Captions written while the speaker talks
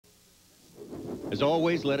As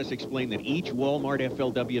always, let us explain that each Walmart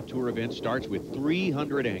FLW Tour event starts with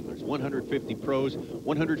 300 anglers, 150 pros,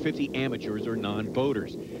 150 amateurs or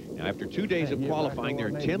non-boaters. Now, after 2 days of qualifying, there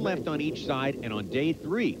are 10 left on each side, and on day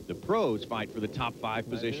 3, the pros fight for the top 5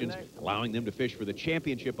 positions, allowing them to fish for the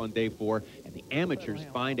championship on day 4, and the amateurs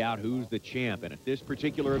find out who's the champ. And at this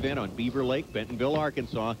particular event on Beaver Lake, Bentonville,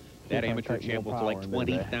 Arkansas, that amateur champ will collect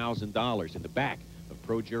 $20,000. In the back of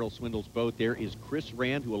Pro Gerald Swindle's boat, there is Chris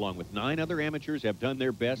Rand, who along with 9 other amateurs have done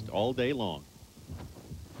their best all day long.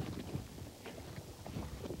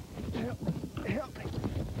 Help me.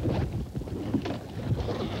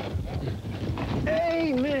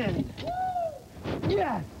 Amen.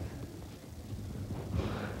 Yes.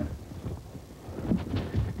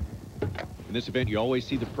 In this event, you always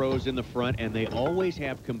see the pros in the front, and they always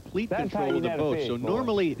have complete control of the boat. So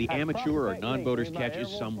normally, the amateur or non-boater's catch is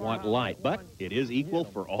somewhat light, but it is equal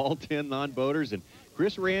for all 10 non-boaters. And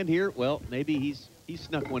Chris Rand here, well, maybe he's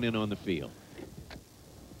snuck one in on the field.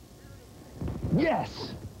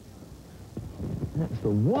 Yes. That's the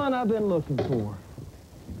one I've been looking for.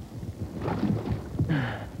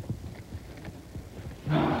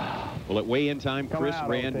 Well, at weigh-in time, Chris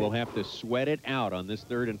Rand will have to sweat it out on this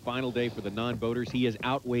third and final day for the non-boaters. He has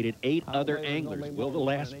outweighted 8 other anglers. Will the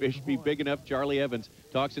last fish be big enough? Charlie Evans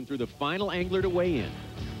talks him through the final angler to weigh in.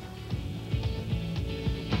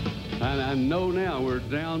 And I know now we're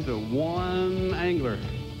down to 1 angler.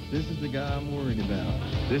 This is the guy I'm worried about.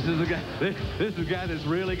 This is the guy. This is the guy that's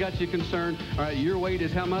really got you concerned. All right, your weight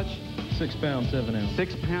is how much? 6 pounds, 7 ounces.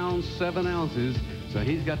 6 pounds, 7 ounces. So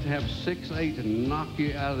he's got to have 6'8" to knock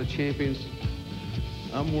you out of the champions.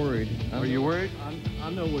 I'm worried. Are you worried? I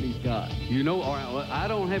know what he's got. You know, all right, well, I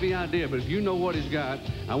don't have any idea, but if you know what he's got,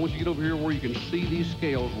 I want you to get over here where you can see these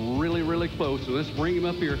scales really, really close. So let's bring him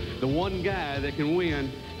up here. The one guy that can win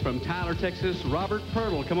from Tyler, Texas, Robert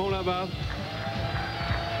Pirtle. Come on up, Bob.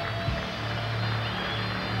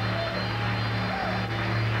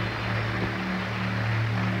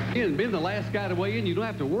 And being the last guy to weigh in, you don't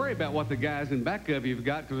have to worry about what the guys in back of you have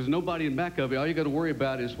got, because there's nobody in back of you. All you got to worry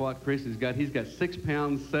about is what Chris has got. He's got 6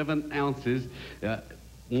 pounds, 7 ounces.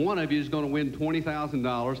 One of you is going to win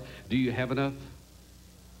 $20,000. Do you have enough?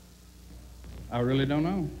 I really don't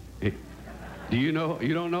know. Do you know?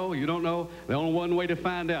 You don't know? You don't know? The only one way to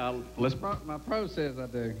find out. My pro says I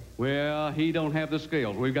do. Well, he don't have the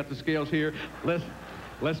scales. We've got the scales here.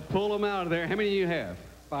 Let's pull them out of there. How many do you have?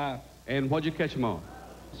 5. And what'd you catch them on?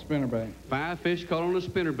 Spinnerbait. 5 fish caught on a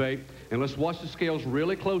spinnerbait. And let's watch the scales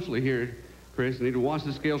really closely here, Chris. You need to watch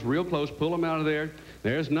the scales real close. Pull them out of there.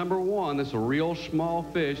 There's number 1. That's a real small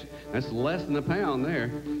fish. That's less than a pound there.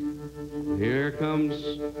 Here comes,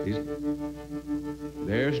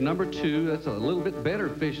 there's number 2. That's a little bit better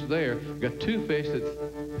fish there. We've got 2 fish that's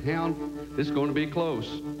pound. This is going to be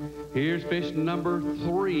close. Here's fish number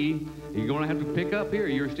 3. You're going to have to pick up here.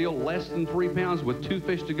 You're still less than 3 pounds with 2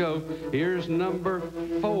 fish to go. Here's number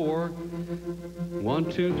 4.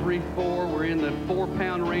 1, 2, 3, 4. We're in the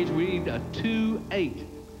 4-pound range. We need a 2.8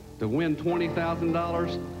 to win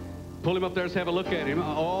 $20,000. Pull him up there. Let's have a look at him.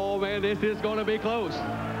 Oh, man, this is going to be close.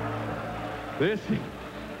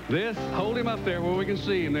 This, hold him up there where we can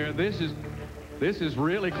see him there. This is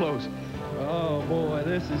really close. Oh, boy,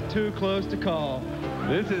 this is too close to call.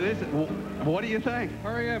 What do you think?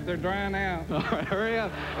 Hurry up, they're drying out. All right, hurry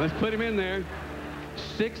up. Let's put him in there.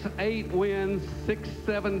 6'8" wins,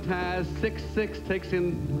 6'7" ties, 6'6" takes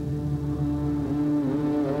in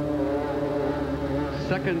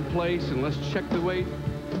second place, and let's check the weight.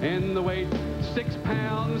 And the weight, 6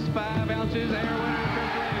 pounds, 5 ounces, and our winner, Chris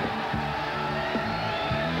Rand.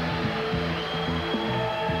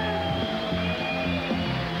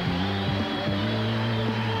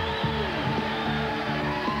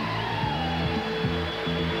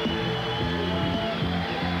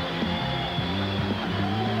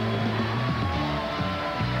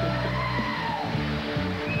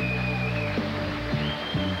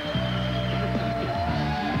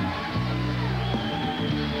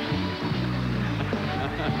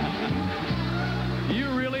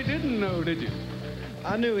 Did you?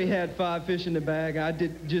 I knew he had 5 fish in the bag. I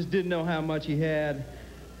just didn't know how much he had.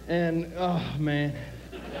 And, oh, man,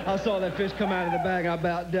 I saw that fish come out of the bag. I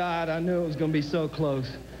about died. I knew it was going to be so close.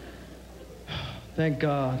 Thank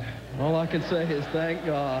God. All I can say is thank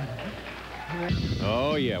God.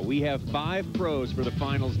 Oh, yeah, we have 5 pros for the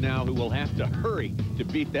finals now who will have to hurry to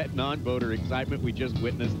beat that non-boater excitement we just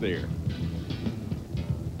witnessed there.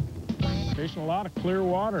 Fishing a lot of clear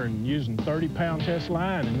water and using 30-pound test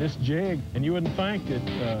line in this jig, and you wouldn't think that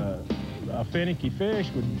a finicky fish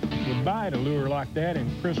would bite a lure like that in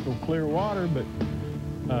crystal clear water, but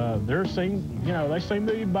they seem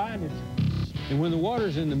to be biting it. And when the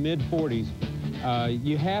water's in the mid-40s,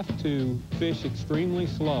 you have to fish extremely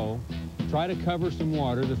slow. Try to cover some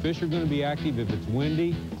water. The fish are going to be active if it's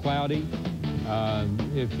windy, cloudy.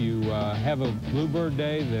 If you have a bluebird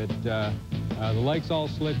day that the lake's all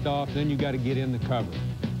slicked off, then you got to get in the cover.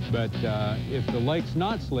 But if the lake's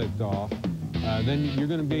not slicked off, then you're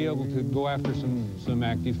going to be able to go after some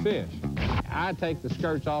active fish. I take the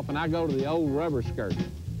skirts off and I go to the old rubber skirt.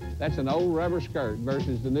 That's an old rubber skirt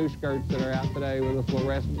versus the new skirts that are out today with the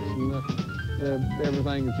fluorescence and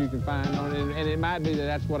everything that you can find on it. And it might be that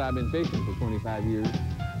that's what I've been fishing for 25 years.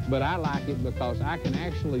 But I like it because I can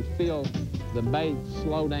actually feel the bait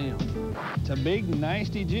slow down. It's a big,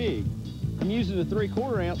 nasty jig. I'm using a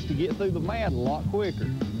 3/4 ounce to get through the mat a lot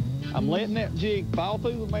quicker. I'm letting that jig fall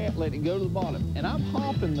through the mat, letting it go to the bottom. And I'm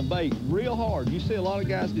hopping the bait real hard. You see a lot of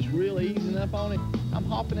guys just real easing up on it. I'm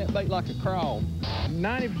hopping that bait like a crawl.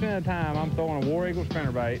 90% of the time, I'm throwing a War Eagle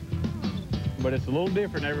spinnerbait, but it's a little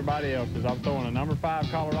different than everybody else's. I'm throwing a number 5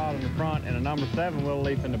 Colorado in the front and a number 7 Willow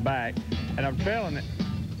Leaf in the back, and I'm trailing it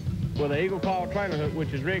with an Eagle Claw trailer hook,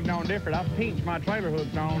 which is rigged on different. I've pinched my trailer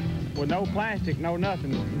hooks on with no plastic, no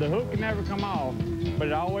nothing. The hook can never come off, but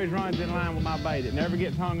it always runs in line with my bait. It never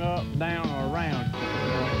gets hung up, down, or around.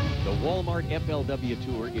 The Walmart FLW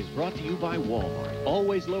Tour is brought to you by Walmart.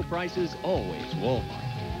 Always low prices, always Walmart.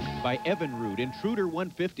 By Evinrude Intruder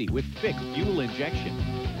 150 with fixed fuel injection.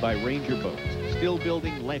 By Ranger Boats, still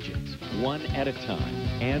building legends, one at a time.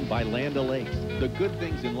 And by Land O'Lakes. The good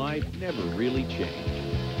things in life never really change.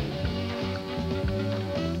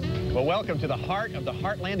 Well, welcome to the heart of the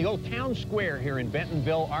heartland, the old town square here in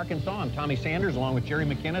Bentonville, Arkansas. I'm Tommy Sanders, along with Jerry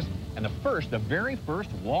McInnes, and the very first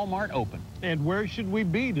Walmart Open. And where should we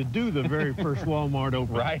be to do the very first Walmart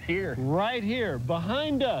Open? Right here. Right here,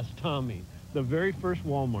 behind us, Tommy, the very first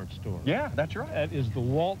Walmart store. Yeah, that's right. That is the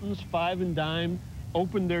Waltons 5 and Dime.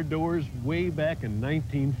 Opened their doors way back in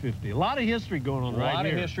 1950. A lot of history going on right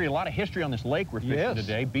here. A lot of history on this lake we're fishing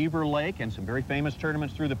today, Beaver Lake, and some very famous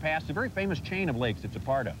tournaments through the past. A very famous chain of lakes it's a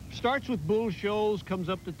part of. Starts with Bull Shoals, comes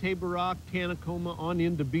up to Tabor Rock, Tanacoma, on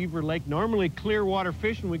into Beaver Lake. Normally clear water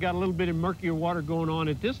fishing. We got a little bit of murkier water going on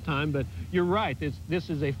at this time, but you're right. This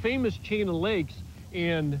is a famous chain of lakes,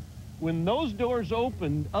 and when those doors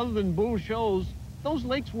opened, other than Bull Shoals, those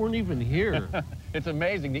lakes weren't even here. It's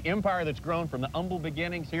amazing, the empire that's grown from the humble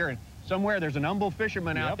beginnings here, and somewhere there's an humble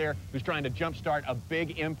fisherman out there who's trying to jumpstart a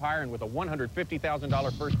big empire, and with a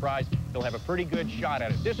 $150,000 first prize, he'll have a pretty good shot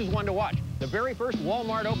at it. This is one to watch. The very first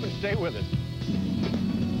Walmart Open. Stay with us.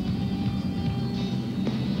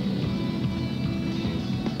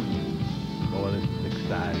 Boy, this is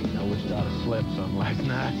exciting. I wish I'd have slept some last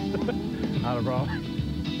night. I'd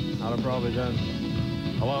have probably done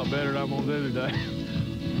a lot better than I'm going to do today.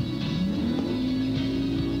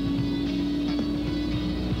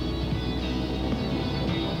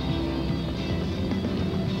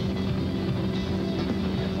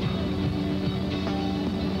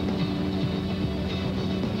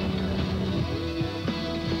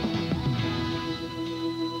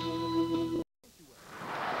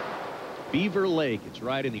 Beaver Lake, it's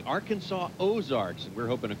right in the Arkansas Ozarks, and we're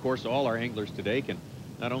hoping, of course, all our anglers today can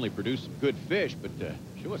not only produce some good fish, but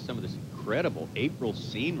show us some of this incredible April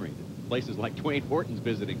scenery that places like Dwayne Horton's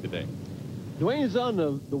visiting today. Dwayne's on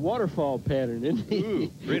the waterfall pattern, isn't he?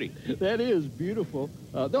 Ooh, pretty. That is beautiful.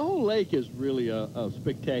 The whole lake is really a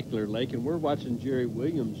spectacular lake, and we're watching Jerry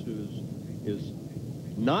Williams, who is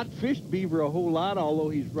not fished beaver a whole lot, although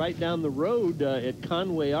he's right down the road at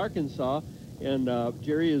Conway, Arkansas. And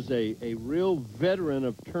Jerry is a real veteran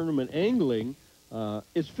of tournament angling.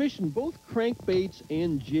 Is fishing both crankbaits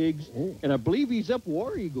and jigs. Oh. And I believe he's up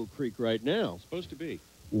War Eagle Creek right now. Supposed to be.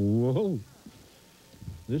 Whoa.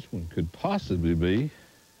 This one could possibly be.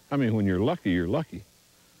 I mean, when you're lucky, you're lucky.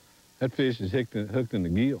 That fish is hooked in the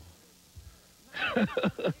gill.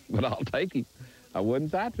 But I'll take him. I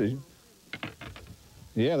wouldn't sight fish him.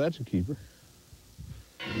 Yeah, that's a keeper.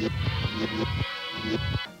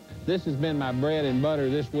 This has been my bread and butter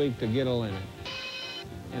this week to get a limit.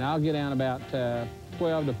 And I'll get down about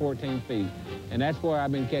 12 to 14 feet. And that's where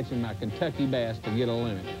I've been catching my Kentucky bass to get a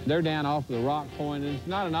limit. They're down off the rock point, and it's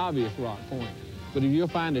not an obvious rock point. But if you'll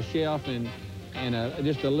find a shelf and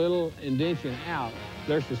just a little indentation out,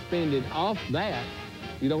 they're suspended off that.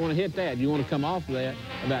 You don't want to hit that. You want to come off of that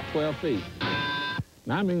about 12 feet.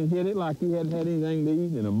 And I mean, hit it like you hadn't had anything to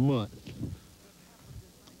eat in a month.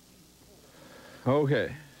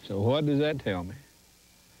 Okay, so what does that tell me?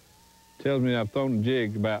 It tells me I've thrown the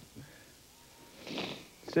jig about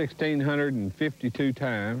 1,652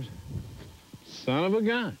 times. Son of a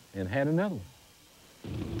gun, and had another one.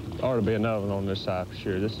 Ought to be another one on this side for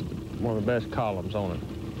sure. This is one of the best columns on it.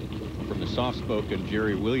 from the soft-spoken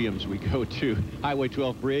Jerry Williams, we go to Highway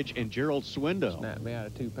 12 Bridge and Gerald Swindle. Snapped me out a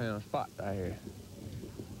 2-pound spot right here.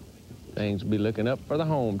 Things will be looking up for the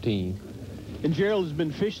home team. And Gerald has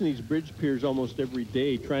been fishing these bridge piers almost every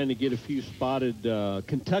day, trying to get a few spotted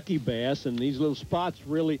Kentucky bass, and these little spots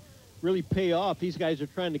really pay off. These guys are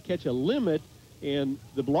trying to catch a limit, and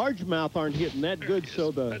the largemouth aren't hitting that good,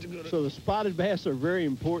 so the spotted bass are very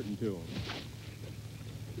important to them.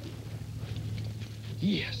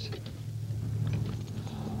 Yes.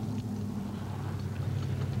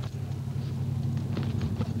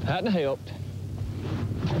 Hadn't helped.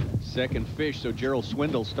 Second fish, so Gerald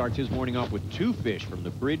Swindle starts his morning off with 2 fish from the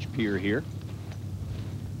bridge pier here.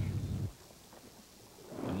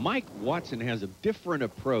 Mike Watson has a different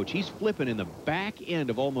approach. He's flipping in the back end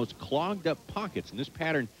of almost clogged up pockets, and this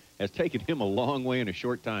pattern has taken him a long way in a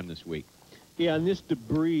short time this week. Yeah, and this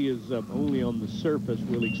debris is only on the surface.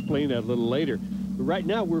 We'll explain that a little later. But right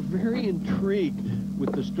now, we're very intrigued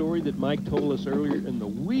with the story that Mike told us earlier in the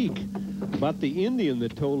week about the Indian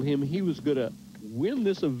that told him he was going to win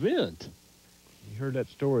this event. You heard that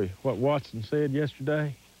story, what Watson said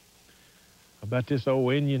yesterday? About this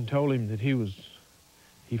old Indian told him that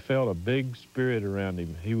he felt a big spirit around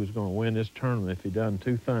him. He was going to win this tournament if he done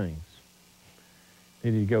 2 things.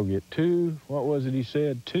 Then he'd go get 2, what was it he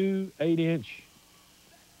said? 2 8-inch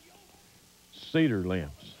cedar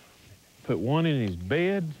lamps. Put 1 in his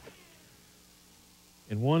bed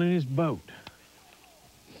and 1 in his boat.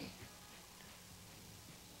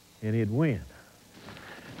 And he'd win.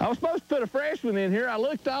 I was supposed to put a fresh one in here. I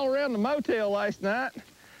looked all around the motel last night.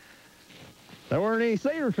 There weren't any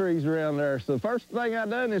cedar trees around there, so the first thing I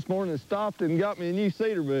done this morning is stopped and got me a new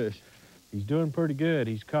cedar bush. He's doing pretty good.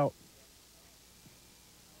 He's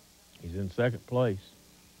in 2nd place,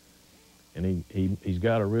 and he's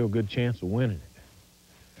got a real good chance of winning it.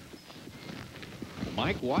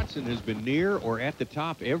 Mike Watson has been near or at the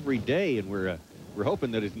top every day, and we're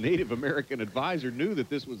hoping that his Native American advisor knew that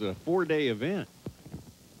this was a 4-day event.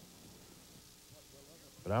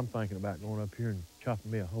 But I'm thinking about going up here and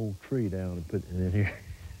chopping me a whole tree down and putting it in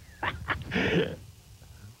here.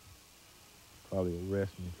 Probably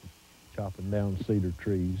arrest me for chopping down cedar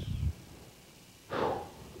trees.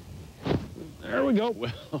 There we go.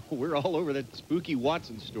 Well, we're all over that spooky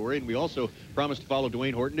Watson story, and we also promised to follow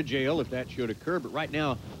Dwayne Horton to jail if that should occur. But right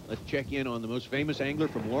now, let's check in on the most famous angler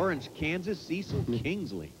from Lawrence, Kansas, Cecil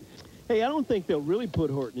Kingsley. Hey, I don't think they'll really put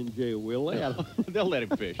Horton in jail, will they? They'll let him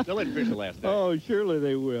fish. They'll let him fish the last day. Oh, surely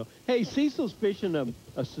they will. Hey, Cecil's fishing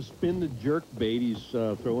a suspended jerk bait. He's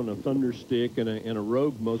throwing a thunder stick and a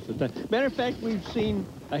rogue most of the time. Matter of fact, we've seen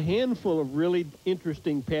a handful of really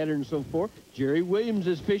interesting patterns so far. Jerry Williams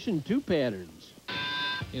is fishing 2 patterns.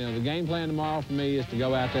 You know, the game plan tomorrow for me is to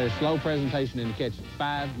go out there, slow presentation, and catch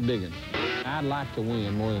 5 big ones. I'd like to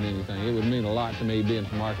win more than anything. It would mean a lot to me being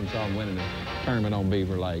from Arkansas and winning a tournament on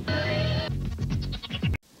Beaver Lake.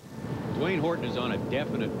 Dwayne Horton is on a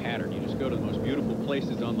definite pattern. You just go to the most beautiful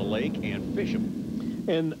places on the lake and fish them.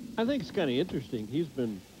 And I think it's kind of interesting. He's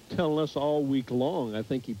been telling us all week long, I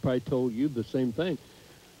think he probably told you the same thing,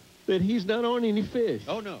 that he's not on any fish.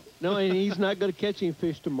 Oh, no. No, and he's not going to catch any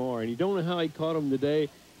fish tomorrow. And you don't know how he caught them today.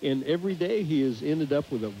 And every day he has ended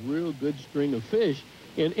up with a real good string of fish.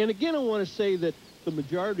 And again, I want to say that the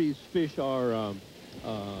majority of these fish are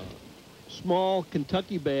small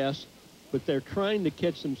Kentucky bass, but they're trying to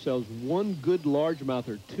catch themselves 1 good largemouth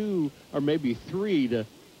or 2 or maybe 3 to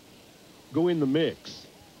go in the mix.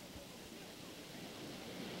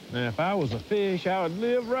 Now, if I was a fish, I would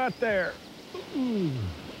live right there. Ooh.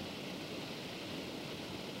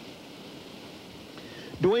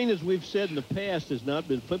 Dwayne, as we've said in the past, has not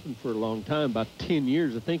been flipping for a long time, about 10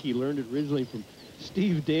 years. I think he learned it originally from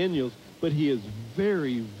Steve Daniels, but he is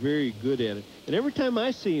very, very good at it. And every time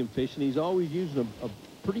I see him fishing, he's always using a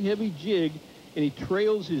pretty heavy jig, and he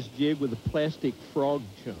trails his jig with a plastic frog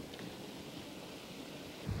chunk.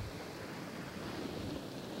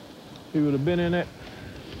 He would have been in that.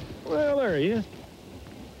 Well, there he is.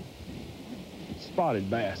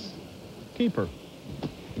 Spotted bass. Keeper.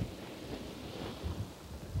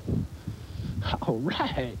 All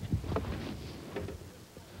right.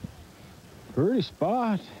 Pretty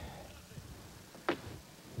spot.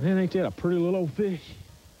 Man, ain't that a pretty little old fish?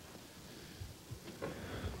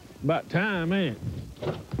 About time, ain't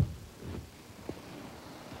it?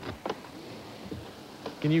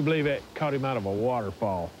 Can you believe that caught him out of a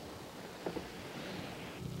waterfall?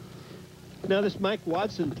 Now, this Mike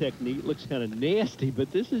Watson technique looks kind of nasty,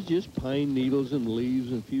 but this is just pine needles and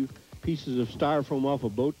leaves and a few pieces of styrofoam off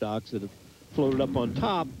of boat docks that have floated up on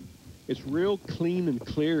top. It's real clean and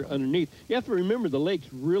clear underneath. You have to remember the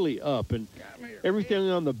lake's really up, and everything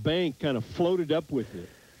on the bank kind of floated up with it.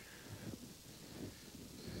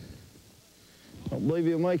 Don't believe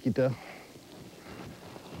he'll make it, though.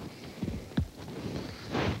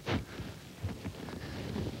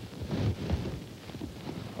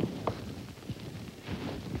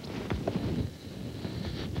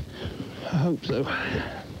 I hope so.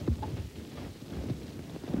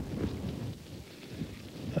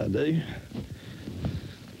 I do.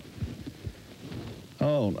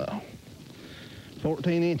 Oh, no.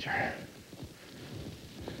 14-incher.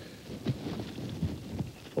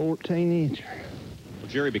 14-incher. Well,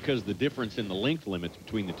 Jerry, because the difference in the length limits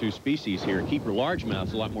between the two species here, a keeper largemouth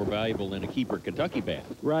is a lot more valuable than a keeper Kentucky bass.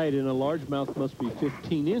 Right, and a largemouth must be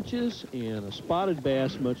 15 inches, and a spotted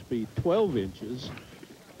bass must be 12 inches.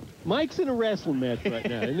 Mike's in a wrestling match right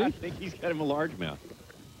now, isn't he? I think he's got him a largemouth.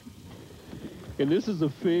 And this is a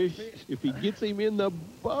fish. If he gets him in the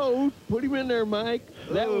boat, put him in there, Mike.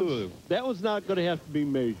 That was not going to have to be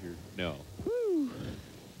measured. No. Woo.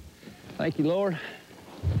 Thank you, Lord.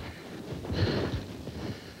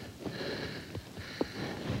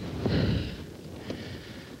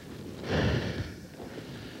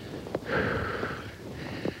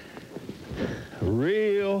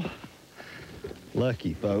 Real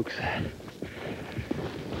lucky, folks.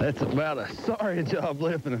 That's about as sorry a job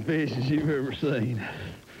lifting a fish as you've ever seen.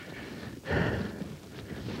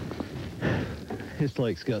 This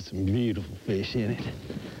lake's got some beautiful fish in it.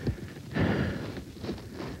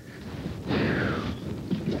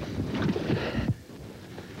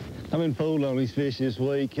 I've been fooled on these fish this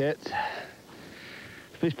week. That's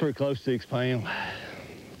fish pretty close to 6 pounds.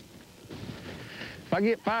 If I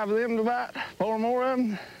get 5 of them to bite, 4 more of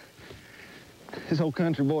them, this old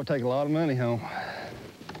country boy take a lot of money home.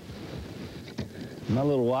 My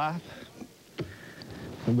little wife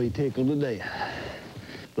will be tickled to death.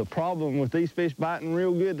 The problem with these fish biting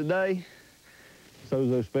real good today, so is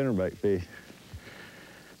those spinnerbait fish.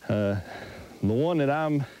 The one that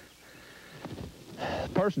I'm,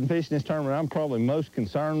 person fishing this tournament I'm probably most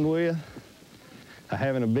concerned with,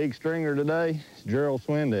 having a big stringer today, is Gerald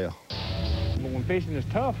Swindell. But when fishing is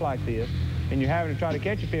tough like this, and you're having to try to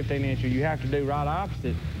catch a 15-incher, you have to do right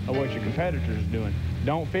opposite of what your competitors are doing.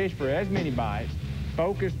 Don't fish for as many bites.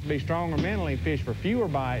 Focus, be stronger mentally, fish for fewer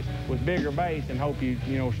bites with bigger baits, and hope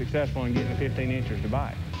you're successful in getting the 15-inchers to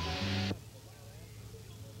bite.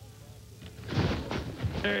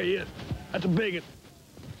 There he is. That's a big one.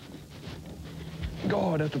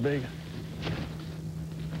 God, that's a big one.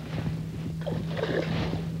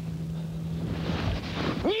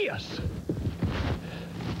 Yes!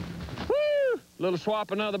 Woo! Little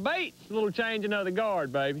swapping of the bait, a little changing of the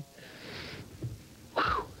guard, baby.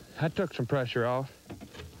 Whew. That took some pressure off.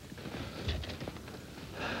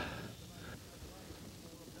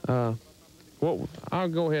 Well, I'll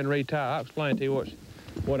go ahead and retie. I'll explain to you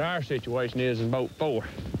what our situation is in boat 4.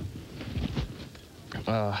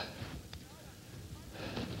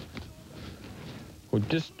 We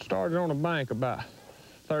just started on a bank about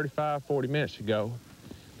 35, 40 minutes ago.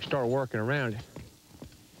 We started working around it.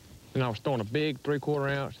 And I was throwing a big 3/4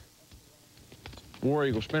 ounce War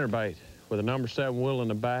Eagle spinnerbait with a number 7 willow in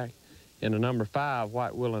the back and a number 5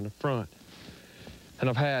 white willow in the front. And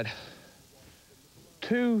I've had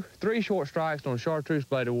 3 short strikes on a chartreuse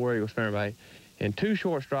bladed War Eagle spinnerbait and 2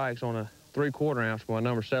 short strikes on a 3/4 ounce with my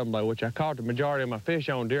number 7 blade, which I caught the majority of my fish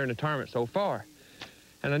on during the tournament so far.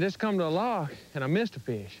 And I just come to a lock and I missed a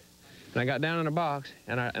fish. And I got down in the box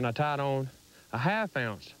and I tied on a 1/2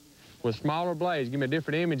 ounce with smaller blades, give me a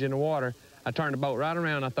different image in the water. I turned the boat right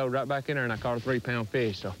around, I threw it right back in there, and I caught a 3-pound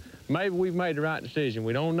fish. So maybe we've made the right decision.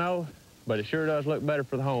 We don't know, but it sure does look better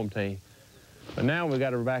for the home team. But now we got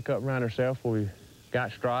to back up around ourselves where we've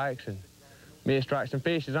got strikes and missed strikes and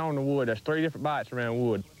fishes on the wood. There's 3 different bites around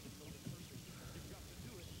wood.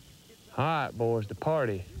 All right, boys, the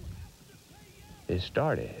party is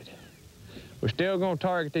started. We're still going to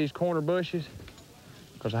target these corner bushes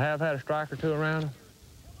because I have had a strike or 2 around them.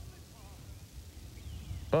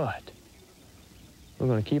 But we're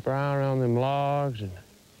going to keep our eye around them logs, and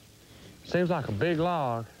it seems like a big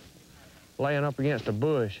log laying up against a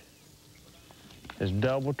bush is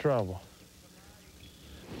double trouble.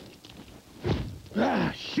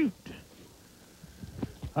 Ah, shoot.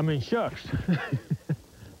 I mean, shucks.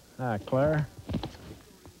 Hi, Claire.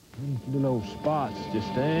 These little old spots just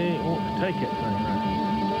ain't want to take it thing right.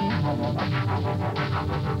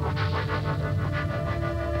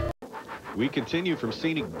 We continue from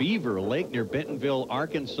scenic Beaver Lake near Bentonville,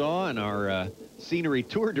 Arkansas, and our scenery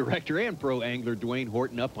tour director and pro angler Dwayne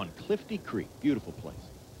Horton up on Clifty Creek. Beautiful place.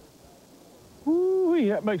 Woo-wee,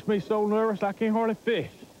 that makes me so nervous I can't hardly fish.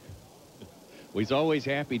 Well, he's always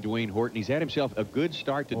happy, Dwayne Horton. He's had himself a good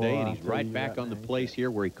start today, and he's right back on the place here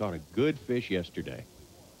where he caught a good fish yesterday.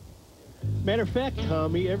 Matter of fact,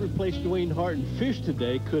 Tommy, every place Dwayne Horton fished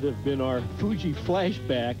today could have been our Fuji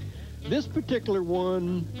flashback. This particular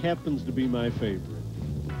one happens to be my favorite.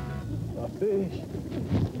 A fish.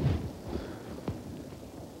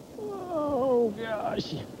 Oh,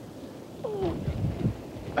 gosh. Oh.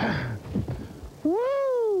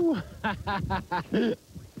 Woo!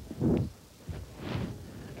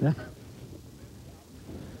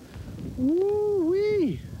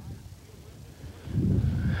 Woo-wee!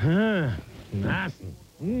 Nice.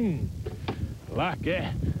 Like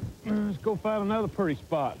that. Let's go find another pretty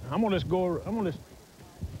spot. I'm gonna just go. I'm gonna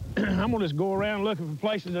just go around looking for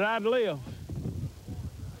places that I'd live.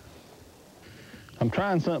 I'm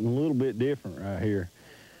trying something a little bit different right here.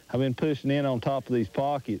 I've been pushing in on top of these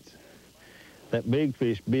pockets. That big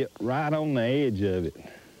fish bit right on the edge of it.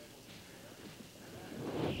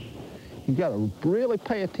 You've got to really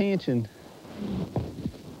pay attention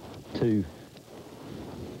to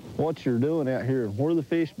what you're doing out here and where the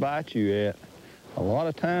fish bite you at. A lot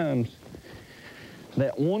of times,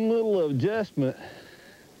 that one little adjustment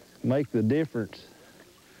make the difference.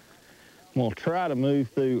 I'm gonna try to move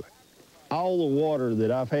through all the water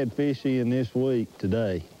that I've had fish in this week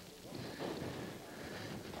today.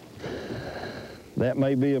 That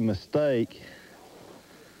may be a mistake.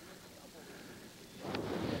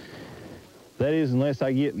 That is, unless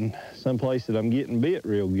I get in someplace that I'm getting bit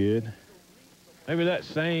real good. Maybe that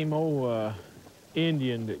same old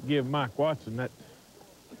Indian that give Mike Watson that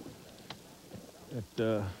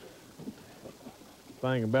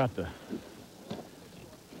thing about the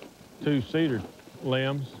two cedar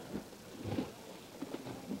limbs.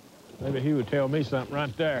 Maybe he would tell me something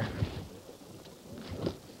right there.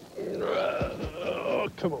 Oh,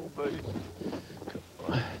 come on, buddy.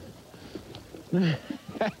 Come on.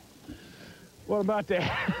 What about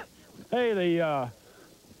that? Hey,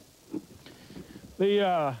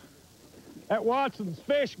 that Watson's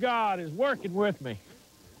fish god is working with me.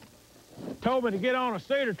 Told me to get on a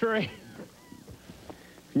cedar tree.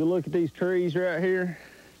 If you look at these trees right here,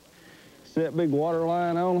 see that big water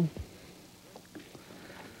line on them?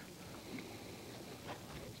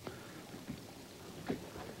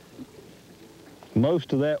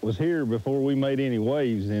 Most of that was here before we made any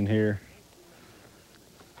waves in here.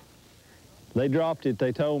 They dropped it,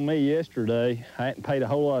 they told me yesterday. I hadn't paid a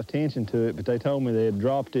whole lot of attention to it, but they told me they had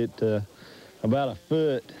dropped it about a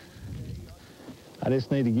foot. I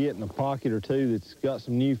just need to get in a pocket or two that's got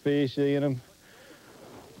some new fish in them,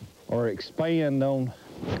 or expand on.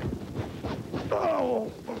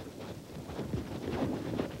 Oh!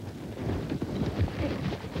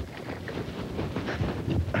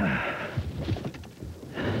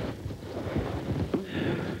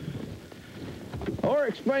 Or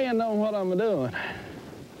expand on what I'm doing.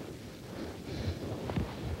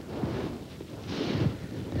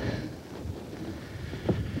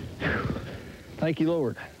 Thank you,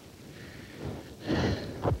 Lord.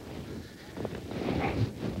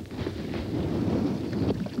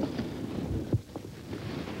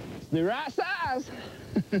 It's the right size.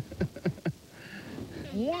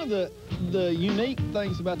 One of the unique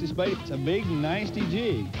things about this bait, it's a big, nasty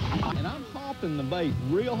jig. And I'm hopping the bait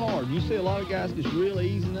real hard. You see a lot of guys just really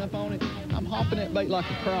easing up on it. I'm hopping that bait like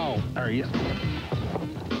a crawl. Are you?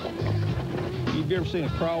 You've ever seen a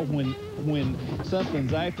crawl when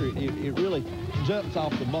something's after it, it really jumps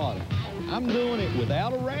off the bottom. I'm doing it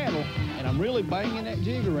without a rattle, and I'm really banging that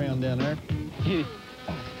jig around down there.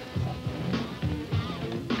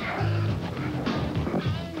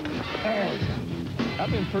 I've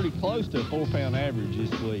been pretty close to a 4-pound average this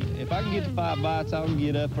week. If I can get to 5 bites, I can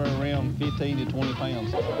get up for around 15 to 20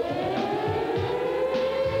 pounds.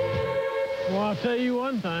 Well, I'll tell you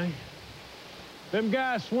one thing. Them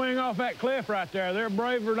guys swing off that cliff right there. They're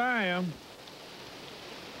braver than I am.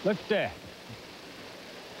 Look at that.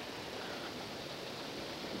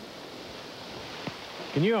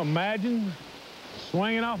 Can you imagine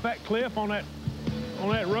swinging off that cliff on that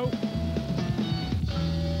rope?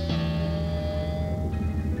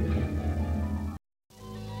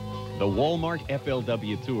 The Walmart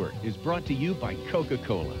FLW Tour is brought to you by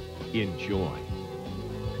Coca-Cola. Enjoy.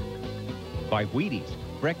 By Wheaties,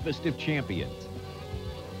 Breakfast of Champions.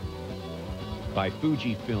 By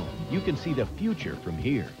Fujifilm, you can see the future from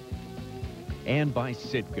here. And by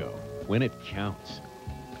Citgo, when it counts.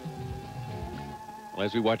 Well,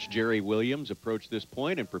 as we watch Jerry Williams approach this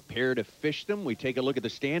point and prepare to fish them, we take a look at the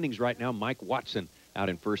standings right now. Mike Watson out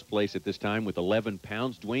in first place at this time with 11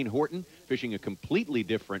 pounds. Dwayne Horton fishing a completely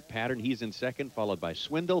different pattern. He's in second, followed by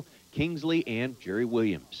Swindle, Kingsley, and Jerry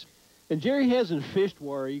Williams. And Jerry hasn't fished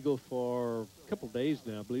War Eagle for a couple days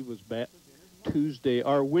now. I believe it was back Tuesday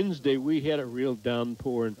or Wednesday. We had a real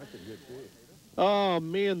downpour. And oh,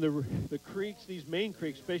 man, the creeks, these main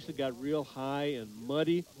creeks especially, got real high and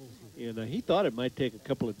muddy. And he thought it might take a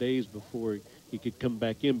couple of days before he could come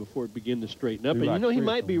back in before it began to straighten up. And, you know, he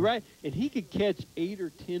might be right. And he could catch 8 or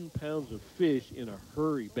 10 pounds of fish in a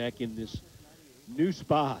hurry back in this new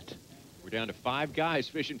spot. We're down to 5 guys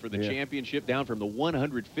fishing for the championship, down from the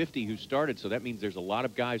 150 who started. So that means there's a lot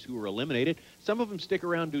of guys who are eliminated. Some of them stick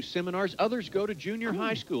around, do seminars. Others go to junior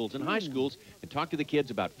high schools and high schools and talk to the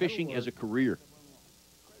kids about fishing as a career.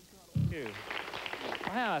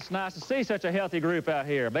 Wow, it's nice to see such a healthy group out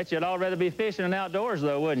here. I bet you'd all rather be fishing and outdoors,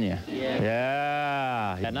 though, wouldn't you?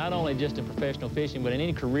 Yeah. And not only just in professional fishing, but in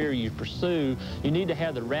any career you pursue, you need to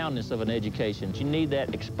have the roundness of an education. You need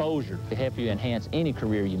that exposure to help you enhance any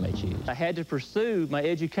career you may choose. I had to pursue my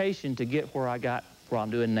education to get where I got what I'm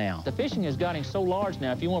doing now. The fishing is getting so large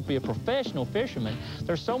now, if you want to be a professional fisherman,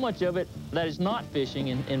 there's so much of it that is not fishing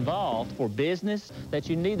involved for business that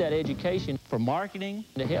you need that education for marketing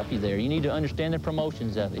to help you there. You need to understand the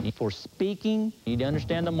promotions of it. For speaking, you need to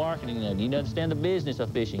understand the marketing of it. You need to understand the business of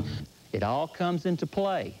fishing. It all comes into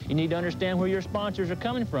play. You need to understand where your sponsors are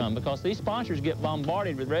coming from, because these sponsors get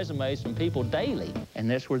bombarded with resumes from people daily,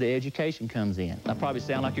 and that's where the education comes in. I probably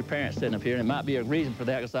sound like your parents sitting up here, and it might be a reason for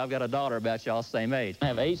that, because I've got a daughter about y'all the same age. I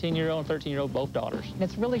have an 18-year-old and 13-year-old, both daughters.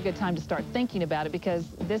 It's a really good time to start thinking about it, because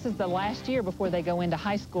this is the last year before they go into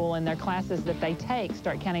high school, and their classes that they take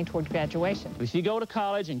start counting towards graduation. If you go to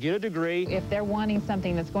college and get a degree, if they're wanting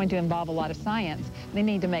something that's going to involve a lot of science, they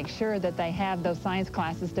need to make sure that they have those science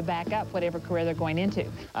classes to back up whatever career they're going into.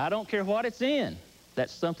 I don't care what it's in.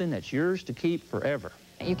 That's something that's yours to keep forever.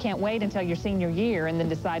 You can't wait until your senior year and then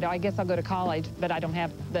decide, oh, I guess I'll go to college, but I don't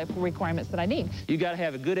have the requirements that I need. You got to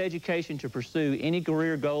have a good education to pursue any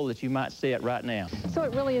career goal that you might set right now. So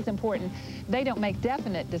it really is important. They don't make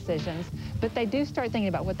definite decisions, but they do start thinking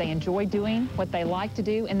about what they enjoy doing, what they like to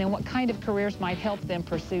do, and then what kind of careers might help them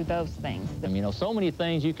pursue those things. And, you know, so many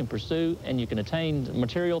things you can pursue and you can attain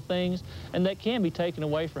material things, and that can be taken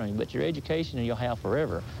away from you, but your education you'll have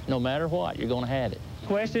forever. No matter what, you're going to have it.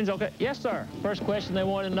 Questions? Okay. Yes, sir. First question they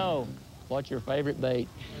want to know, what's your favorite bait?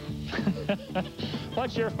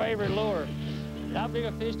 What's your favorite lure? How big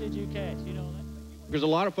a fish did you catch? You know, there's a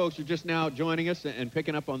lot of folks who are just now joining us and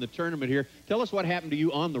picking up on the tournament here. Tell us what happened to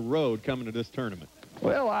you on the road coming to this tournament.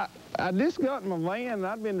 Well, I just got in my van, and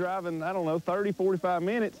I've been driving, I don't know, 30, 45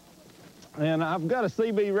 minutes, and I've got a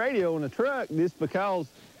CB radio in the truck just because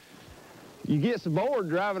you get so bored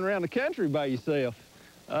driving around the country by yourself.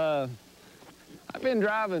 I've been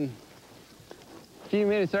driving a few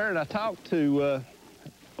minutes there, and I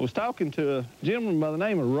was talking to a gentleman by the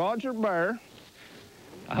name of Roger Bear.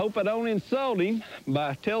 I hope I don't insult him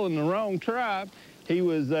by telling the wrong tribe. He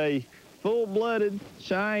was a full-blooded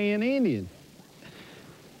Cheyenne Indian.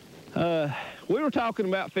 We were talking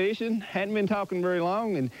about fishing, hadn't been talking very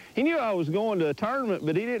long, and he knew I was going to a tournament,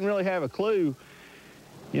 but he didn't really have a clue,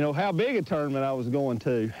 you know, how big a tournament I was going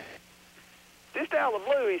to. Just out of the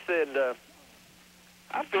blue, he said,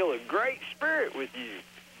 I feel a great spirit with you.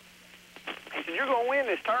 He said, you're going to win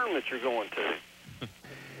this tournament you're going to.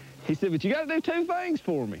 He said, but you got to do 2 things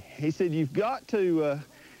for me. He said, you've got to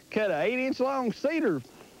cut an 8-inch long cedar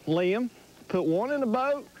limb, put one in the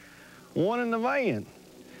boat, one in the van.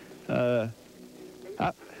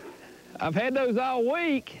 I've had those all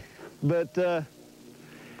week, but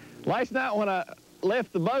last night when I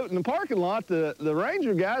left the boat in the parking lot, the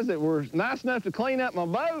ranger guys that were nice enough to clean up my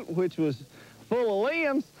boat, which was full of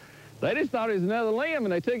limbs, they just thought it was another limb,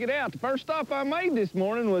 and they took it out. The first stop I made this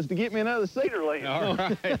morning was to get me another cedar limb. All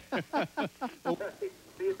right.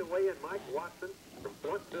 See the way in Mike Watson from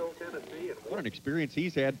Blountsville, Tennessee. And what an experience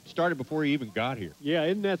he's had, started before he even got here. Yeah,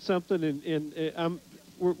 isn't that something? And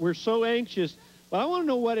we're so anxious. But I want to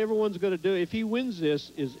know what everyone's going to do. If he wins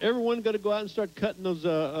this, is everyone going to go out and start cutting those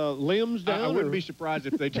limbs down? I wouldn't be surprised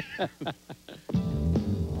if they did.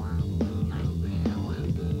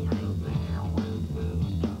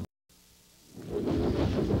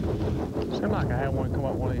 Seemed like I had one come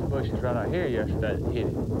up one of these bushes right out here yesterday that hit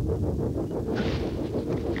it.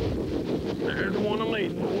 There's the one I'm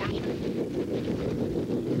leading towards.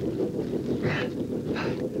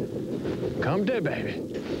 Come to, baby.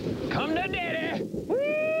 Come to, daddy.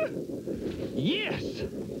 Woo! Yes!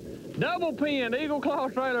 Double pin, eagle claw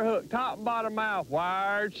trailer hook, top and bottom mouth,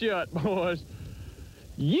 wired shut, boys.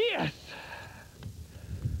 Yes!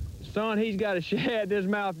 Son, he's got a shad in his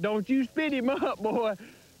mouth. Don't you spit him up, boy.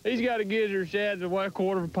 He's got a gizzard shad that's worth a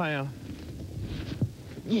 1/4 pound.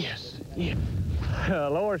 Yes, yeah.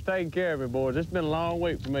 Lord's taking care of me, boys. It's been a long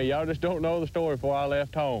week for me. Y'all just don't know the story before I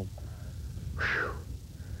left home. Whew.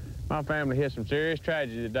 My family hit some serious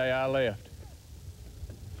tragedy the day I left.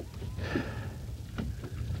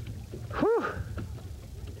 Whew.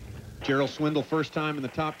 Gerald Swindle, first time in the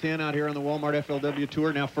top 10 out here on the Walmart FLW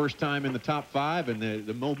Tour, now first time in the top 5, and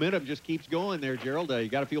the momentum just keeps going there, Gerald. You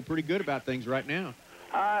got to feel pretty good about things right now.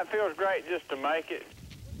 It feels great just to make it.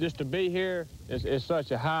 Just to be here is such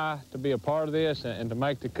a high to be a part of this and to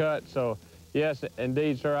make the cut. So, yes,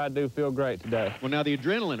 indeed, sir, I do feel great today. Well, now the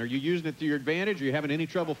adrenaline, are you using it to your advantage? Are you having any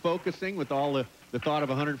trouble focusing with all the thought of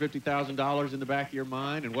 $150,000 in the back of your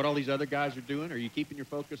mind and what all these other guys are doing? Are you keeping your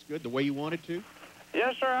focus good the way you wanted to?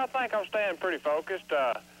 Yes, sir, I think I'm staying pretty focused,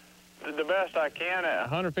 the best I can.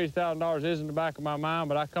 $150,000 is in the back of my mind,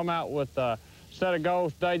 but I come out with a set of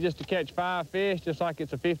goals today just to catch 5 fish, just like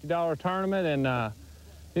it's a $50 tournament, and,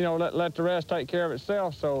 you know, let the rest take care of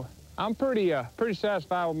itself. So I'm pretty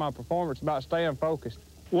satisfied with my performance about staying focused.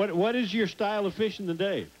 What is your style of fishing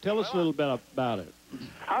today? Tell us a little bit about it.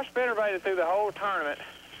 I spinnerbaited through the whole tournament.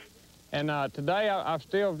 And today I'm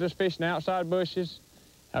still just fishing outside bushes.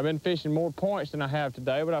 I've been fishing more points than I have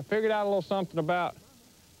today, but I figured out a little something about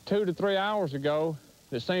 2 to 3 hours ago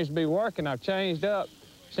that seems to be working. I've changed up.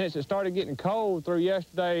 Since it started getting cold through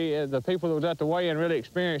yesterday, the people that was at the weigh-in really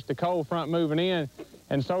experienced the cold front moving in,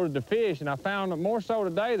 and so did the fish. And I found that more so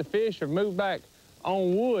today, the fish have moved back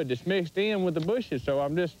on wood that's mixed in with the bushes. So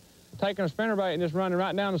I'm just taking a spinnerbait and just running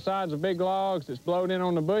right down the sides of big logs that's blowed in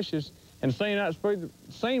on the bushes, and seeing that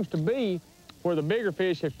seems to be where the bigger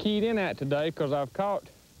fish have keyed in at today, because I've caught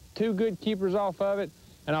 2 good keepers off of it,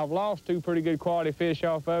 and I've lost 2 pretty good quality fish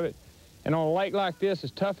off of it. And on a lake like this,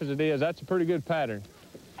 as tough as it is, that's a pretty good pattern.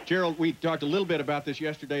 Gerald, we talked a little bit about this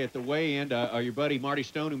yesterday at the weigh-in. Your buddy Marty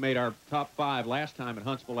Stone, who made our top 5 last time at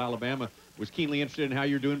Huntsville, Alabama, was keenly interested in how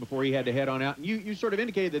you're doing before he had to head on out. And you sort of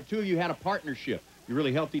indicated that the 2 of you had a partnership. You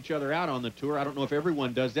really helped each other out on the tour. I don't know if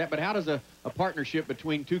everyone does that, but how does a partnership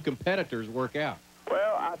between 2 competitors work out?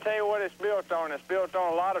 Well, I'll tell you what it's built on. It's built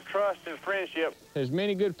on a lot of trust and friendship. There's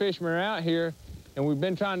many good fishermen out here, and we've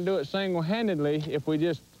been trying to do it single-handedly if we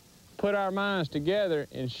just put our minds together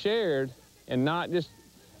and shared and not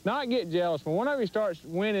get jealous. When one of you starts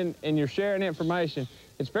winning and you're sharing information,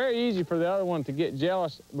 it's very easy for the other one to get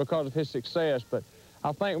jealous because of his success. But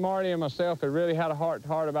I think Marty and myself have really had a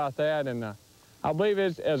heart-to-heart about that, and I believe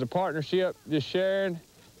it's as a partnership, just sharing.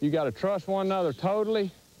 You got to trust one another totally,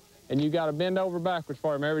 and you got to bend over backwards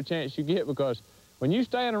for him every chance you get, because when you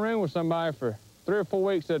stay in a room with somebody for 3 or 4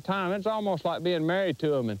 weeks at a time, it's almost like being married to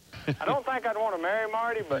them. And I don't think I'd want to marry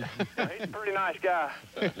Marty, but he's a pretty nice guy.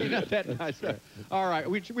 He's not that nice guy. All right,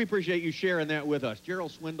 we appreciate you sharing that with us.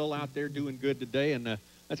 Gerald Swindle out there doing good today, and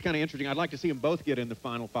that's kind of interesting. I'd like to see them both get in the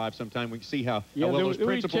Final 5 sometime. We can see how well those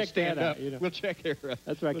principles stand up. You know. We'll check there.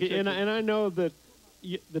 That's right. And I know that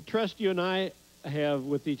the trust you and I have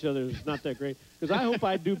with each other is not that great, because I hope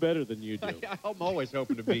I do better than you do. I'm always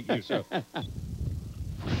hoping to beat you. So.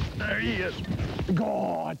 There he is.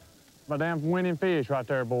 God. My damn winning fish right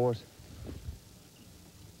there, boys.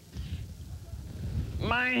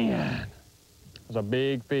 Man. That's a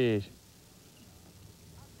big fish.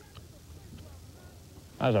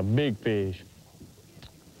 That's a big fish.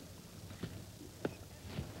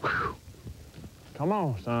 Whew. Come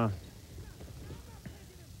on, son.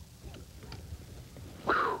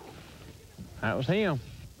 Whew. That was him.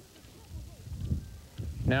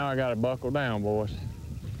 Now I gotta buckle down, boys.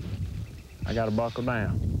 I gotta buckle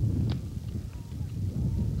down.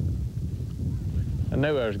 I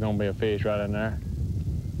knew there was gonna be a fish right in there.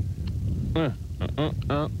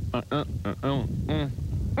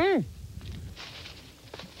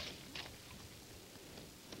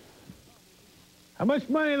 How much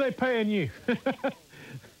money are they paying you?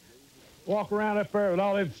 Walk around up there with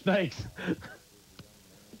all them snakes.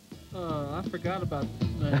 I forgot about the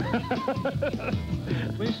snake.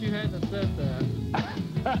 At least you hadn't said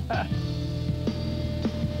that.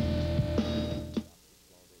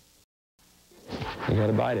 You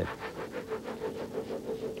gotta bite it.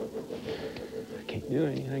 I can't do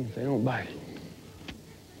anything if they don't bite it.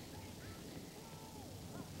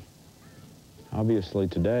 Obviously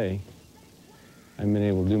today, I haven't been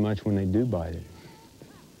able to do much when they do bite it.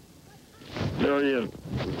 Oh, yeah.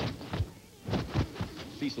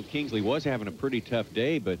 Cecil Kingsley was having a pretty tough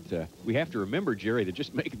day, but we have to remember, Jerry, that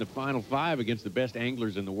just making the Final 5 against the best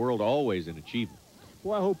anglers in the world always an achievement.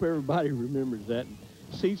 Well, I hope everybody remembers that.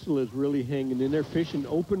 Cecil is really hanging in there fishing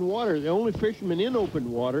open water. The only fisherman in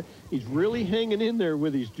open water. He's really hanging in there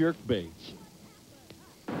with his jerk baits.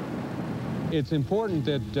 It's important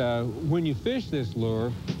that when you fish this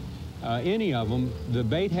lure, any of them, the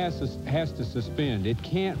bait has to suspend. It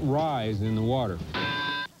can't rise in the water.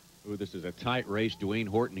 Ooh, this is a tight race. Dwayne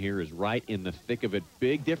Horton here is right in the thick of it.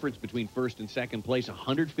 Big difference between first and second place.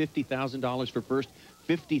 $150,000 for first,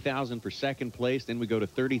 $50,000 for second place. Then we go to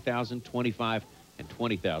 $30,000, $25,000, and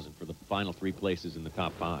 $20,000 for the final three places in the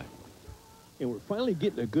top five. And we're finally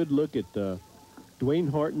getting a good look at Dwayne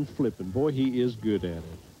Horton flipping. Boy, he is good at it.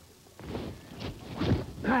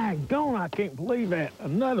 Daggone, I can't believe that.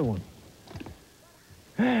 Another one.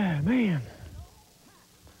 Ah, man.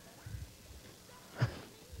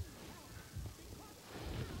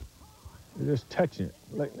 You're just touching it,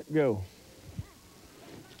 letting it go.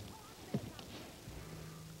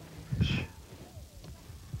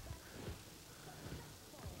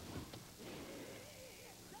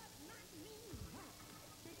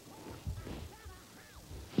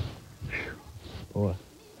 Boy,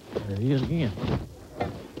 there he is again.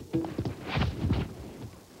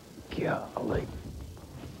 Golly.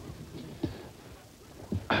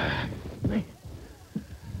 Man.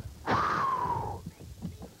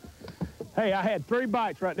 Hey, I had 3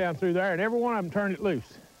 bites right down through there, and every one of them turned it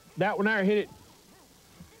loose. That one there hit it.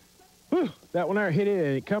 Whew, that one there hit it,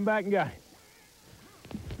 and it come back and got it.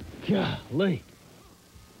 Golly.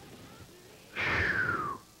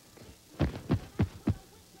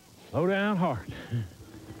 Low down hard.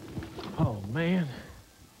 Oh, man.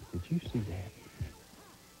 Did you see that?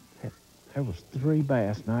 There was 3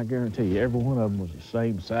 bass, and I guarantee you, every one of them was the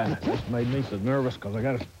same size. That's made me so nervous, because I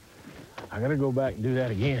gotta go back and do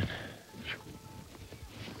that again.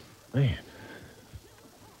 Man.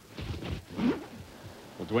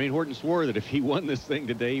 Well, Dwayne Horton swore that if he won this thing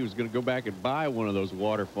today, he was going to go back and buy one of those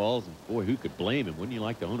waterfalls. And boy, who could blame him? Wouldn't you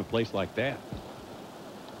like to own a place like that?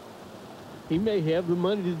 He may have the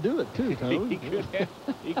money to do it too, Tom.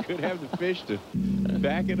 he could have the fish to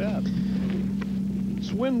back it up.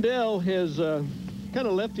 Swindell has kind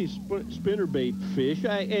of left his spinnerbait fish,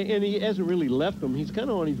 and he hasn't really left them. He's kind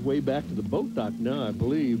of on his way back to the boat dock now, I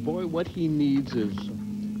believe. Boy, what he needs is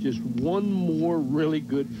just one more really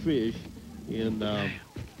good fish, and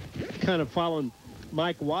kind of following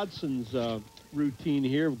Mike Watson's routine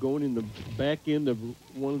here of going in the back end of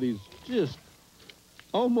one of these just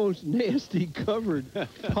almost nasty covered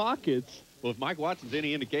pockets. Well, if Mike Watson's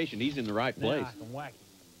any indication, he's in the right place.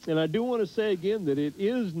 And I do want to say again that it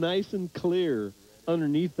is nice and clear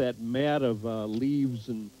underneath that mat of leaves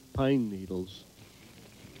and pine needles.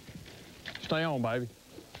 Stay on, baby.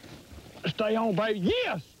 Stay on, baby.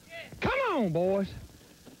 Yes! Come on, boys.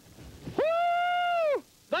 Woo!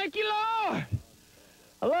 Thank you, Lord.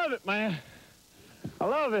 I love it, man. I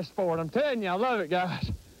love this sport. I'm telling you, I love it, guys.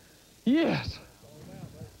 Yes.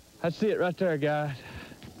 That's it right there, guys.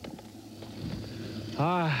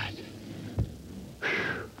 All right.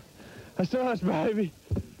 That's us, baby.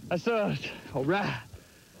 That's us. All right.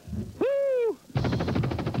 Woo!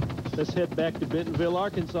 Let's head back to Bentonville,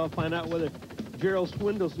 Arkansas, find out whether Gerald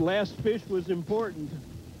Swindell's last fish was important.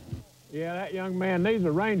 Yeah, that young man needs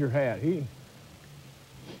a ranger hat. You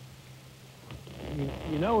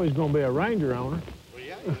know he's going to be a ranger owner. Well,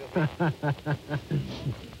 yeah.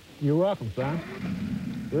 You're welcome, son.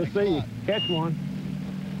 We'll see you. Catch one.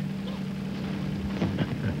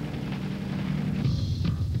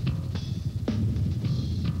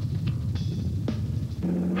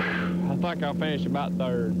 I think I'll finish about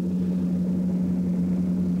 3rd.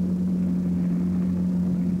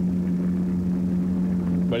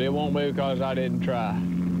 But it won't be because I didn't try.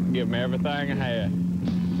 Give them everything I had.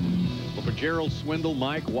 Well, for Gerald Swindell,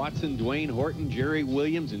 Mike Watson, Dwayne Horton, Jerry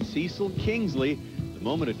Williams, and Cecil Kingsley, the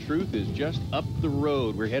moment of truth is just up the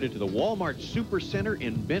road. We're headed to the Walmart Super Center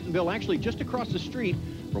in Bentonville, actually just across the street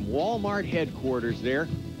from Walmart headquarters there.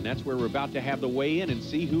 And that's where we're about to have the weigh-in and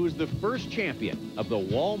see who is the first champion of the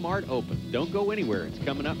Walmart Open. Don't go anywhere. It's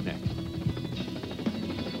coming up next.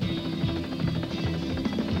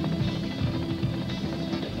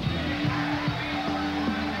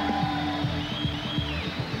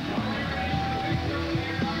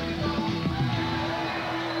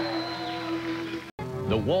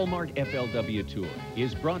 The Walmart FLW Tour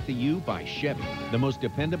is brought to you by Chevy, the most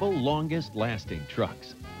dependable, longest-lasting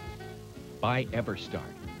trucks. By Everstart,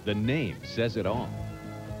 the name says it all.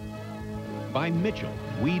 By Mitchell,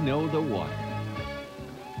 we know the water.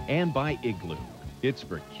 And by Igloo, it's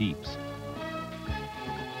for keeps.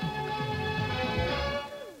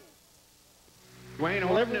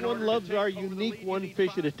 Well, everyone loves our unique one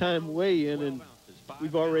fish at a time weigh-in, and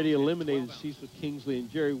we've already eliminated Cecil Kingsley and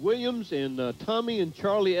Jerry Williams, and Tommy and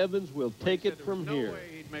Charlie Evans will take it from here. No way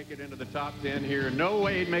he'd make it into the top 10 here. No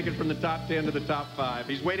way he'd make it from the top 10 to the top 5.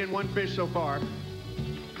 He's weighed in 1 fish so far.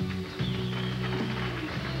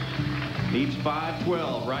 Needs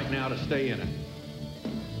 512 right now to stay in it.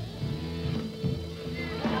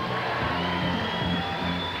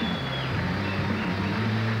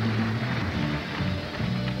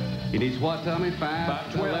 He needs what, Tommy?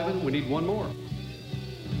 512. We need one more.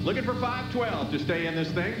 Looking for 512 to stay in this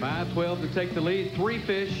thing. 512 to take the lead. 3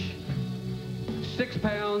 fish, 6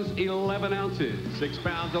 pounds, 11 ounces. 6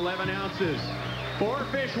 pounds, 11 ounces. 4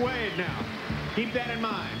 fish weighed now. Keep that in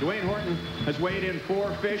mind. Dwayne Horton has weighed in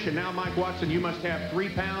 4 fish, and now Mike Watson, you must have 3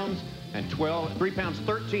 pounds and 3 pounds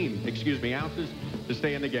 13, excuse me, ounces to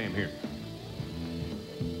stay in the game here.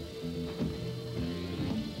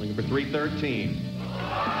 Looking for 313.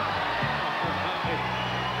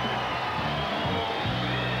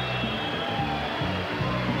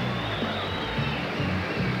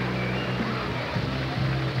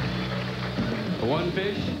 One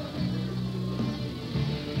fish.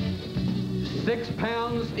 6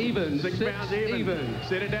 pounds even. 6 pounds even.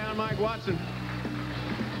 Sit it down, Mike Watson.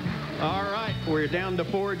 All right, we're down to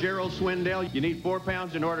 4, Gerald Swindell. You need 4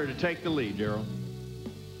 pounds in order to take the lead, Gerald.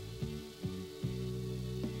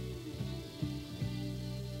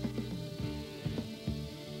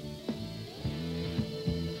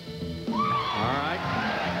 All right,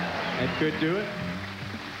 that could do it.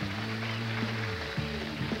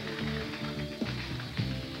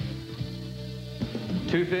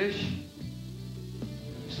 Two fish,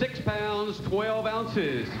 6 pounds, 12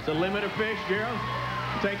 ounces. It's a limit of fish, Gerald.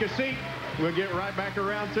 Take a seat. We'll get right back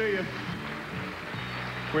around to you.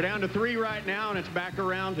 We're down to 3 right now, and it's back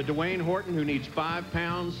around to Dwayne Horton, who needs 5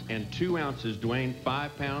 pounds and 2 ounces. Dwayne,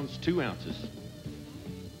 5 pounds, 2 ounces.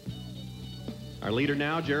 Our leader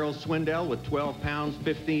now, Gerald Swindell, with 12 pounds,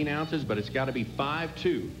 15 ounces, but it's got to be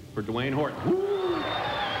 5-2 for Dwayne Horton. Woo!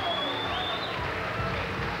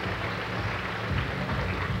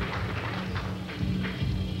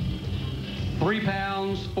 3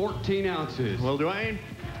 pounds, 14 ounces. Well, Dwayne,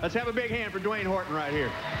 let's have a big hand for Dwayne Horton right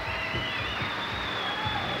here.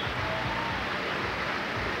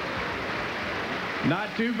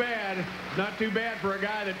 Not too bad. Not too bad for a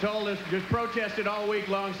guy that told us, just protested all week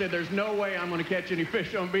long, said there's no way I'm going to catch any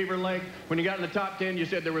fish on Beaver Lake. When you got in the top 10, you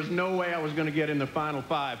said there was no way I was going to get in the final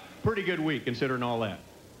 5. Pretty good week considering all that.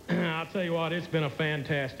 I'll tell you what, it's been a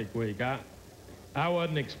fantastic week. I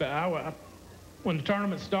wasn't expecting. When the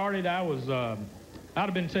tournament started, I'd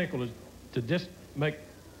have been tickled to just make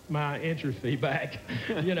my entry fee back.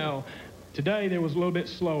 You know, today there was a little bit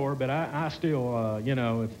slower, but I still, you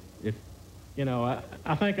know, if you know,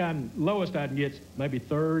 I think lowest I can get maybe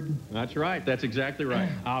 3rd. That's right. That's exactly right.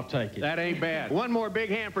 I'll take it. That ain't bad. One more big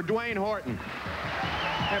hand for Dwayne Horton.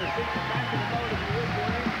 Have a seat in the back of the boat if you would,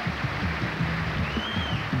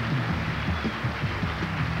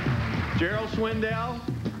 Dwayne. Gerald Swindell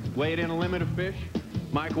weighed in a limit of fish.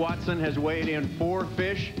 Mike Watson has weighed in 4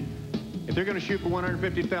 fish. If they're going to shoot for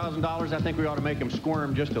 $150,000, I think we ought to make them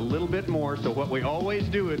squirm just a little bit more. So what we always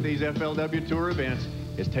do at these FLW Tour events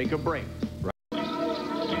is take a break.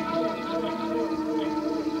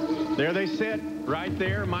 There they sit, right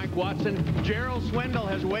there, Mike Watson. Gerald Swindell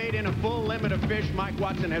has weighed in a full limit of fish. Mike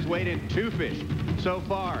Watson has weighed in 2 fish so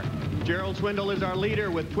far. Gerald Swindell is our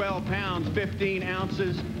leader with 12 pounds, 15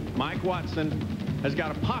 ounces. Mike Watson has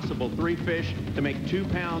got a possible 3 fish to make 2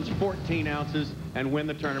 pounds, 14 ounces and win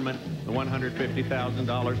the tournament, the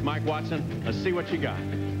 $150,000. Mike Watson, let's see what you got.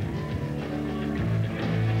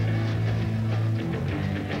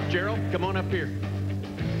 Gerald, come on up here.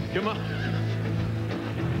 Come on.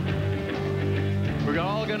 We're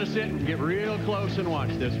all going to sit and get real close and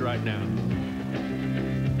watch this right now.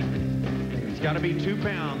 It's got to be 2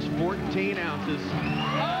 pounds, 14 ounces.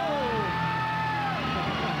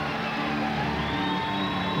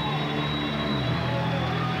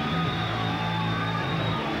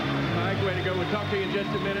 Way to go. We'll talk to you in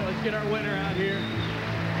just a minute. Let's get our winner out here.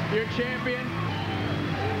 Your champion.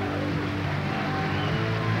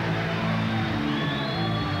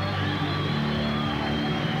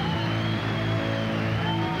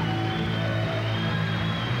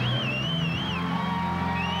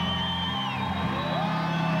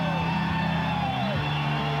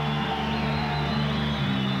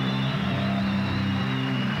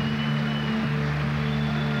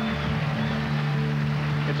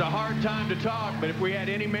 It's a hard time to talk, but if we had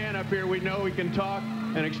any man up here, we know he can talk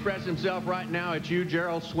and express himself right now. It's you,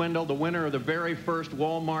 Gerald Swindell, the winner of the very first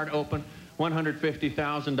Walmart Open,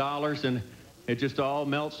 $150,000, and it just all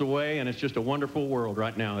melts away, and it's just a wonderful world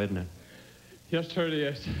right now, isn't it? Yes, sir, it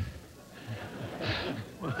is.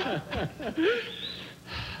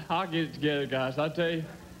 I'll get it together, guys. I tell you,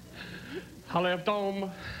 I left home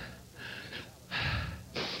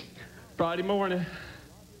Friday morning.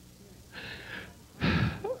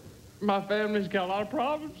 My family's got a lot of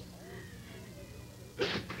problems.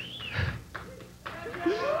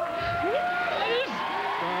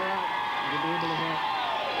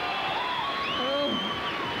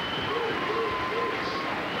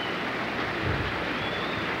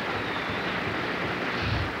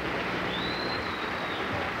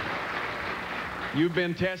 You've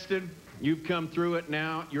been tested. You've come through it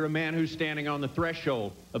now. You're a man who's standing on the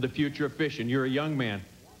threshold of the future of fishing. You're a young man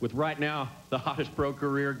with right now the hottest pro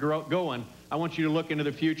career going. I want you to look into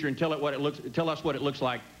the future and tell us what it looks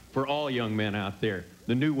like for all young men out there,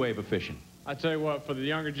 the new wave of fishing. I tell you what, for the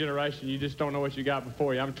younger generation, you just don't know what you got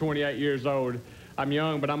before you. I'm 28 years old. I'm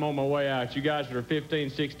young, but I'm on my way out. You guys that are 15,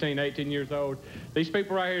 16, 18 years old, these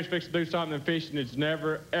people right here is fixing to do something in fishing that's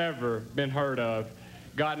never, ever been heard of.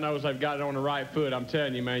 God knows they've got it on the right foot. I'm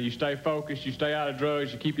telling you, man, you stay focused, you stay out of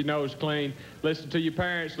drugs, you keep your nose clean, listen to your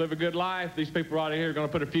parents, live a good life. These people right here are going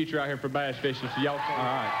to put a future out here for bass fishing, so y'all all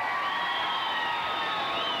right.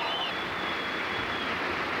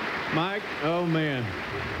 Mike, oh man.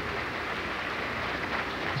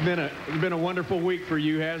 It's been a wonderful week for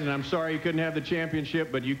you, hasn't it? I'm sorry you couldn't have the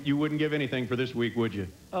championship, but you wouldn't give anything for this week, would you?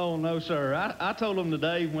 Oh, no, sir. I told them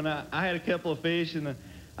today when I had a couple of fish and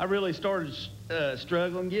I really started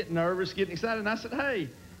struggling, getting nervous, getting excited. And I said, hey,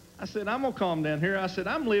 I'm going to calm down here. I said,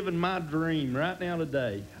 I'm living my dream right now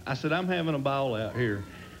today. I said, I'm having a ball out here.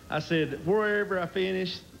 I said, wherever I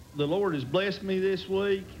finish, the Lord has blessed me this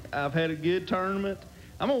week. I've had a good tournament.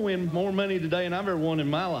 I'm going to win more money today than I've ever won in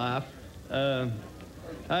my life.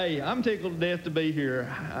 Hey, I'm tickled to death to be here.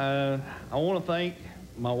 I want to thank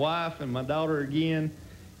my wife and my daughter again.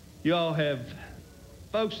 You all have,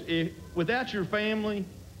 folks, without your family,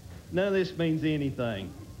 none of this means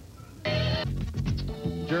anything.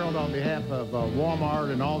 Gerald, on behalf of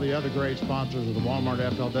Walmart and all the other great sponsors of the Walmart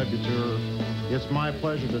FLW Tour, it's my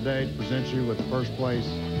pleasure today to present you with the first place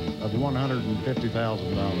of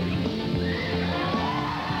 $150,000.